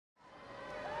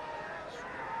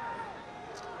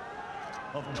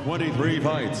Of 23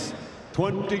 fights,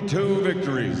 22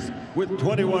 victories, with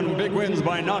 21 big wins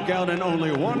by knockout and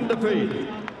only 1 defeat.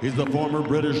 He's the former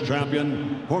British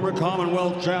champion, former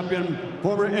Commonwealth champion,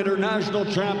 former international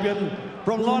champion,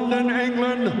 from London,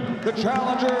 England, the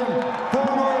challenger,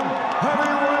 former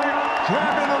heavyweight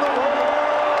champion of the world,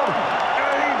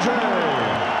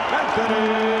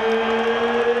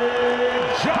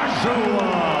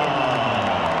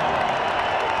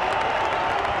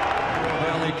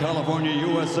 Anthony California,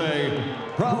 USA,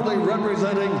 proudly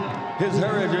representing his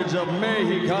heritage of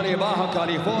Mexicali, Baja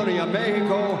California,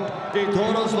 Mexico, y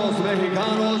todos los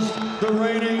mexicanos, the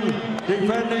reigning,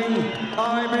 defending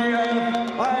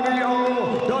IBF,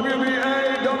 IBO,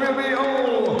 WBA,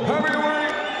 WBO,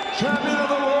 heavyweight champion of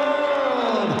the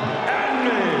world,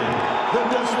 Andy, the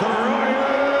Destroyer.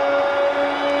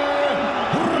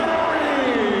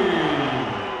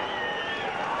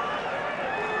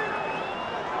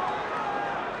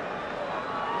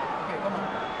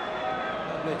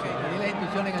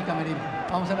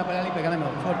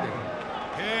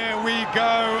 Here we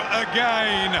go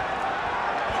again.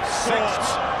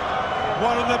 Sixth,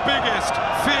 one of the biggest,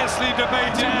 fiercely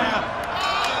debated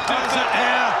desert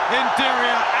air in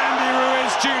Diriyah, Andy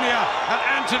Ruiz Jr. and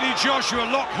Anthony Joshua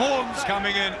lock horns,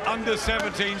 coming in under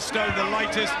 17 stone, the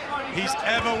lightest he's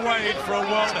ever weighed for a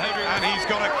world heavyweight, and he's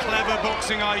got a clever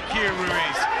boxing IQ,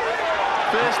 Ruiz.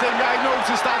 First thing I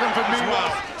noticed, Adam, for me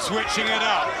was switching it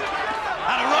up.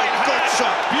 And a right hand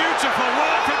shot. Beautiful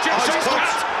work for Joshua.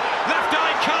 Left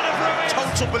eye cut of Ruiz.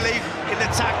 Total belief in the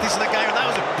tactics of the game. And that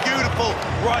was a beautiful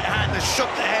right hand that shook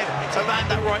the head to land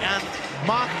that right hand.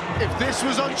 Mark, if this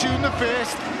was on June the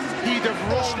 1st, he'd have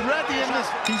already in this.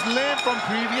 He's learned from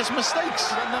previous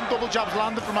mistakes. And them double jabs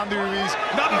landed from Andy Ruiz.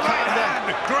 Another right hand.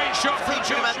 Great shot from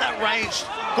Joshua. At that range.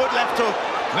 Good left hook.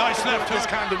 Nice left hook. This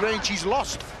kind of range he's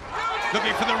lost.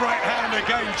 Looking for the right hand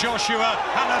again, Joshua,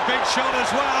 and a big shot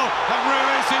as well, and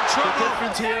Ruiz in trouble. The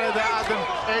difference here that Adam,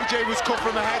 AJ was cut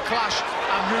from a head clash,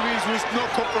 and Ruiz was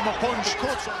not cut from a punch.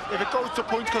 If it goes to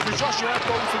points, because Joshua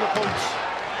goes to the points.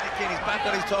 He's back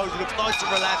on his toes, he looks nice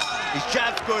and relaxed, his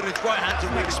jab's good, his right hand's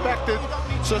really expected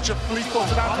such a fleet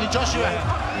foot of Anthony Joshua.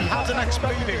 He hasn't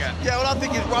expected it. Yeah, well, I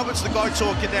think it's Roberts, the guy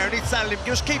talking there, and he's telling him,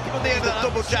 just keep him on the end of the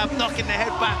double jab, knocking the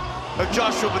head back of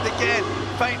Joshua, but again,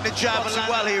 feinting the jab and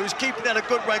well here. He's keeping at a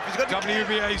good range. He's got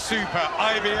WBA Super,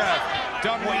 IBF,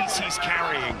 done weights he's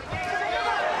carrying.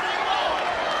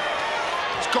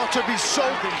 He's got to be so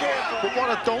careful, but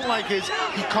what I don't like is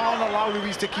he can't allow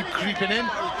Ruiz to keep creeping in.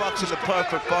 He's boxing the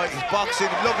perfect fight. He's boxing,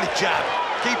 lovely jab,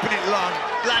 keeping it long,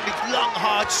 landing long,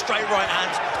 hard, straight right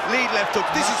hands, lead left hook.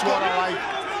 This is what I like.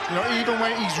 You know, even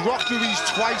when he's rocked Ruiz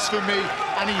twice for me,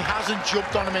 and he hasn't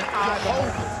jumped on him in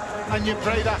either. And you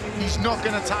pray that he's not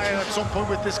going to tire at some point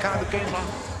with this kind of game plan.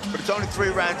 But it's only 3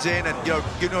 rounds in, and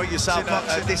you know yourself,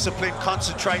 a disciplined,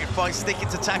 concentrated fight, sticking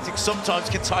to tactics sometimes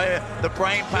can tire the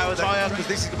brain power, because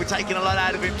this is we're taking a lot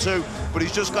out of him too. But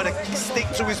he's just got to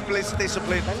stick to his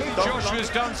discipline. Joshua's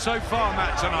done so far,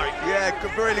 Matt, tonight. Yeah,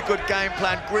 really good game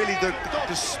plan. Really,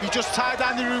 he just tied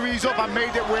Andy Ruiz up and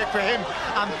made it work for him.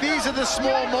 And these are the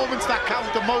small moments that count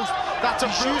the most. That's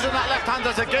him using that left hand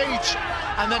as a gauge,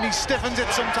 and then he stiffens it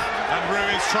sometimes. And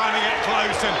Ruiz trying to get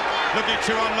close and looking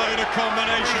to unload a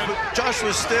combination. But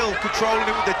Joshua's still controlling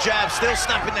it with the jab, still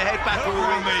snapping the head back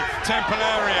around the temple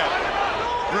area.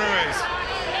 Ruiz.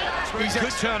 He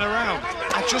could turn around.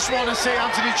 I just want to say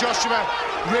Anthony Joshua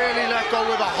really let go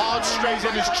with a hard straight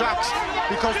in his tracks,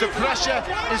 because the pressure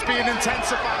is being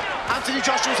intensified. Anthony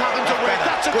Joshua's having to wait.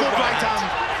 That's a good right hand.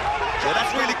 Yeah,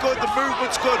 that's really good. The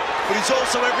movement's good, but he's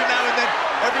also every now and then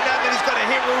he's got to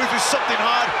hit Ruiz with something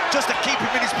hard just to keep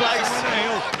him in his place.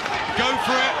 He'll go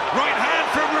for it. Right hand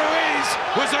from Ruiz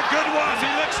was a good one. He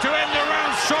looks to end the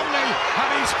round strongly, and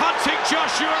he's hunting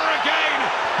Joshua again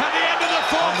at the end of the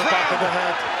 4th round. On the back of the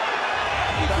head.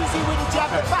 You see with the jab,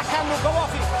 the backhand will go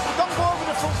off. It don't go over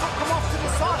the front foot, come off to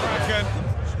the side.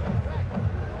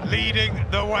 Leading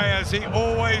the way as he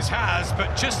always has,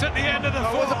 but just at the end of the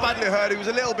 4th. He wasn't badly hurt. He was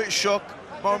a little bit shook.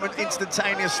 Moment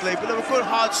instantaneously, but they were good,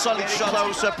 hard, solid shots.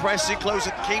 Closer, pressing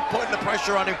closer, keep putting the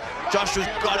pressure on him. Joshua's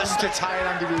got to tire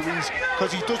Andy Ruiz,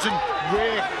 because he doesn't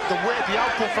work. The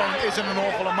output from him isn't an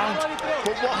awful amount,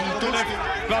 but what he does,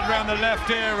 blood around the left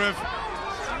ear of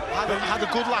had a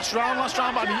good last round,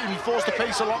 but he forced the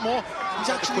pace a lot more. He's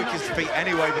actually the quickest feet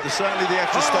anyway, but certainly the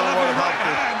extra stone won't help.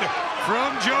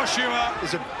 From Joshua.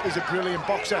 Is a brilliant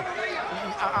boxer.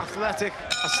 Athletic,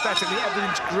 aesthetically,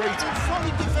 everything's great.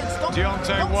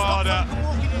 Deontay Wilder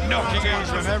knocking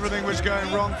England. Everything was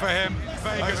going wrong for him.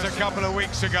 Vegas a couple of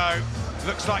weeks ago.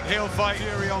 Looks like he'll fight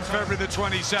Fury on February the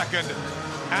 22nd.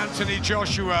 Anthony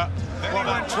Joshua won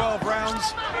 12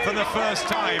 rounds for the first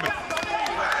time.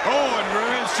 Oh, and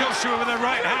Ruiz, Joshua with a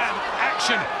right hand.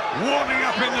 Action warming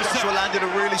up in the Joshua landed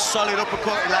a really solid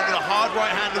uppercut. He landed a hard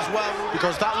right hand as well.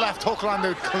 Because that left hook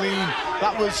landed clean.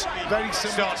 That was very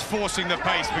simple. Starts forcing the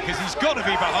pace because he's got to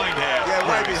be behind here. Yeah,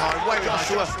 way behind, way behind.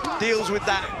 Joshua deals with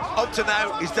that. Up to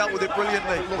now, he's dealt with it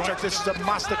brilliantly. Looks like this is a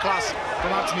masterclass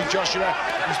from Anthony Joshua.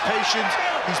 He's patient,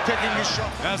 he's picking his shot.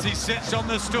 As he sits on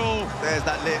the stool. There's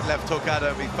that left hook at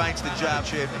him. He feints the jab,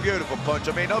 chin. Beautiful punch.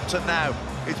 I mean, up to now,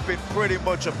 it's been pretty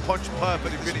much a punch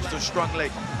perfect. He finished us strongly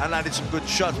and landed some good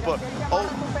shots. But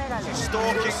he's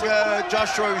stalking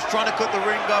Joshua, who's trying to cut the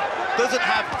ring up. Doesn't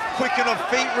have quick enough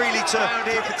feet really to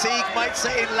here. Fatigue might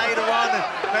set in later on, and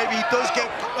maybe he does get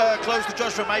close to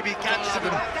Joshua. Maybe he catches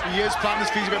him. He is planting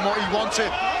his feet a bit more. He wants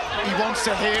it. He wants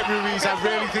to hit Ruiz. I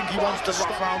really think he wants to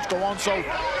let rounds go on. So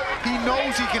he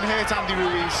knows he can hit Andy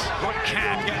Ruiz. But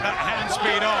can get that hand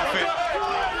speed off. It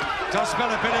does spell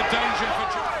a bit of danger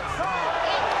for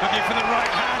looking for the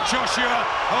right hand, Joshua.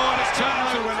 Oh, and it's turned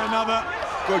to win another.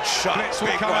 Good shot. Blitz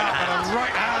will come out, and a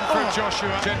right hand from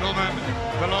Joshua. Gentlemen,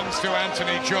 belongs to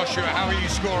Anthony Joshua. How are you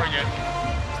scoring it?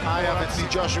 I have Anthony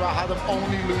Joshua. I had him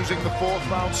only losing the 4th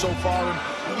round so far, and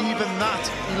even that,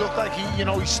 he looked like he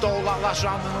stole that last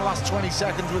round in the last 20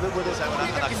 seconds with it.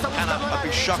 I'd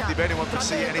be shocked if anyone could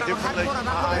see it any differently.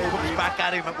 I look back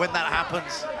at him when that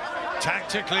happens.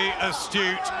 Tactically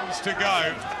astute to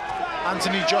go.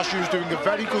 Anthony Joshua is doing a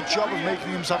very good job of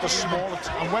making himself a smaller,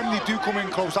 and when they do come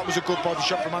in close, that was a good body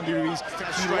shot from Andy Ruiz.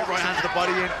 Straight right hand to the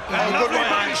body in. Good right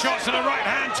hand shots to the right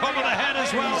hand, top of the head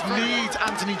as well. He needs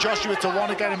Anthony Joshua to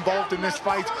want to get involved in this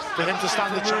fight for him to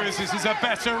stand the chance. This is a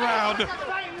better round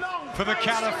for the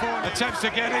California. Attempts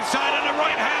to get inside and a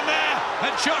right hand there,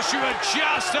 and Joshua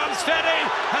just unsteady,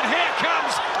 and here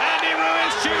comes Andy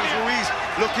Ruiz Jr. Ruiz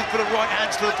looking for the right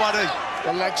hands to the body.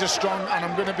 The legs are strong, and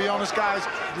I'm going to be honest, guys.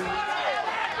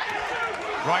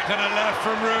 Right and a left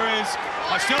from Ruiz.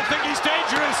 I still think he's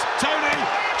dangerous. Tony,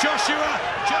 Joshua,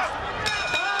 just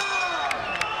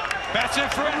better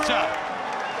Fritter.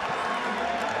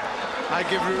 I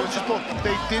give Ruiz just look.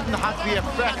 They didn't have the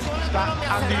effect that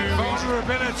Andy Ruiz.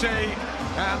 Vulnerability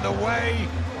and the way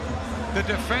the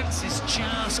defense has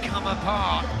just come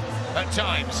apart at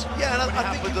times. Yeah, and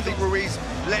I think Ruiz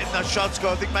letting those shots go.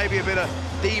 I think maybe a bit of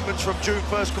demons from June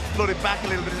 1st could flood it back a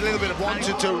little bit. A little bit of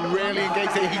wanted to really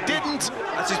engage there. He didn't.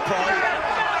 That's his pride.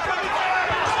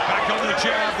 Back on the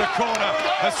jab, the corner,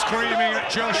 screaming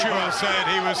at Joshua, said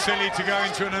he was silly to go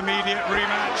into an immediate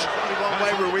rematch. Only one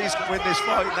way Ruiz can win this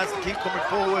fight, and that's to keep coming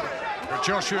forward.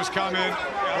 Joshua's come in,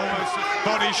 almost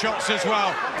body shots as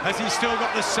well. Has he still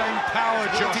got the same power,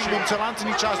 Joshua? Until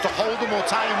Anthony tries to hold him or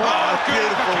tie him up. Oh,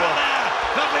 beautiful work.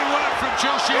 Lovely work from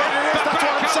Joshua. That's what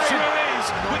I'm saying.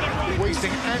 Ruiz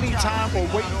wasting any time or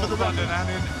waiting for the London and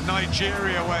in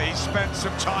Nigeria, where he spent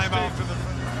some time after the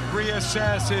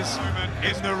reassesses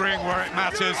in the ring where it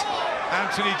matters.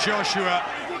 Anthony Joshua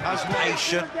has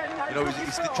patient.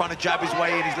 He's trying to jab his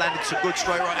way in. He's landed some good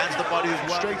straight right hands to the body as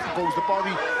well. Straight goes the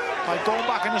body. By going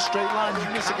back in a straight line, you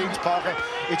miss against Parker.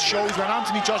 It shows when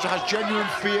Anthony Joshua has genuine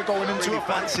fear going into it.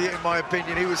 Fancy it, in my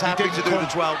opinion. He was happy to do the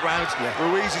 12 rounds. Yeah.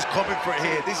 Ruiz is coming for it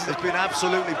here. This has been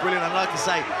absolutely brilliant. And like I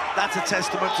say, that's a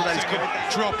testament to that. He's coming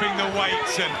dropping the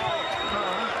weights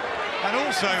and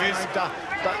also his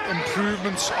that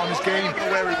improvements on his game.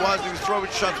 Where he was throwing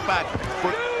shots back.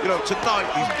 But tonight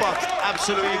he's boxed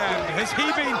absolutely. Has he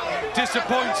been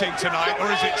disappointing tonight, or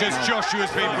is it just Joshua's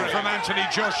been from Anthony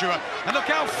Joshua? And look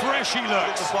how fresh he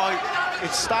looks.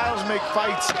 It's styles make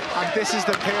fights, and this is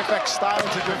the perfect style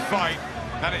to do. Fight,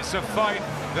 and it's a fight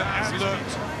that has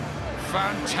looked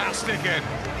fantastic in.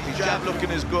 His jab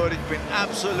looking as good. It's been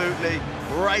absolutely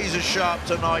razor sharp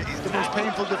tonight. He's the most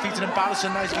painful defeat and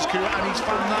embarrassing night of his career, and he's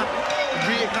found that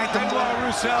reignite the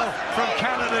Roussel from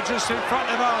Canada just in front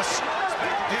of us.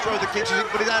 He throw the kitchen in,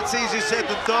 but that's easier said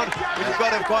than done when you've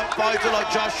got a fighter like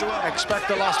Joshua. Expect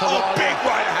the last of big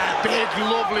right hand. Big,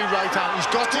 lovely right hand. He's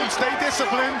got to stay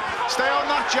disciplined, stay on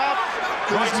that jab.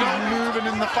 He's not moving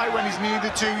in the fight when he's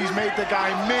needed to. He's made the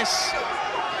guy miss.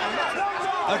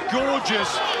 A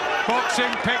gorgeous boxing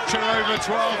picture over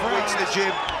 12 rounds. The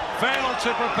gym. Failed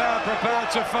to prepare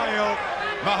to fail.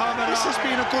 This has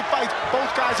been a good fight.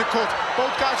 Both guys are cut.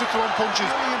 Both guys are throwing punches.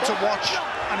 Brilliant to watch,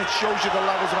 and it shows you the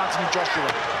levels of Anthony Joshua.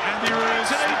 Andy Ruiz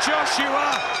and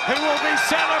Joshua, who will be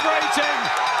celebrating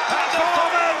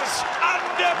performance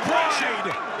under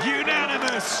pride.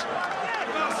 Unanimous.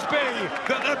 Must be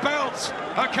that the belts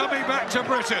are coming back to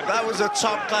Britain. That was a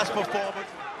top-class performance.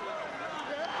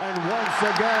 And once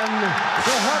again,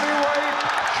 the heavyweight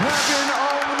champion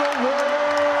of the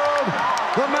world,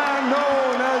 the man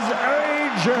known as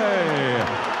AJ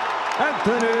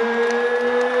Anthony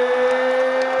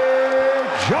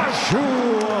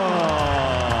Joshua.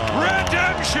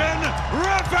 Redemption,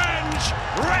 revenge,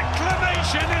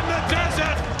 reclamation in the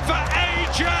desert for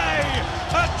AJ,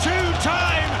 a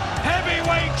two-time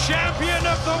heavyweight champion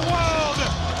of the world.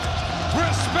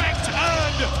 Respect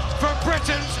earned for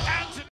Britain's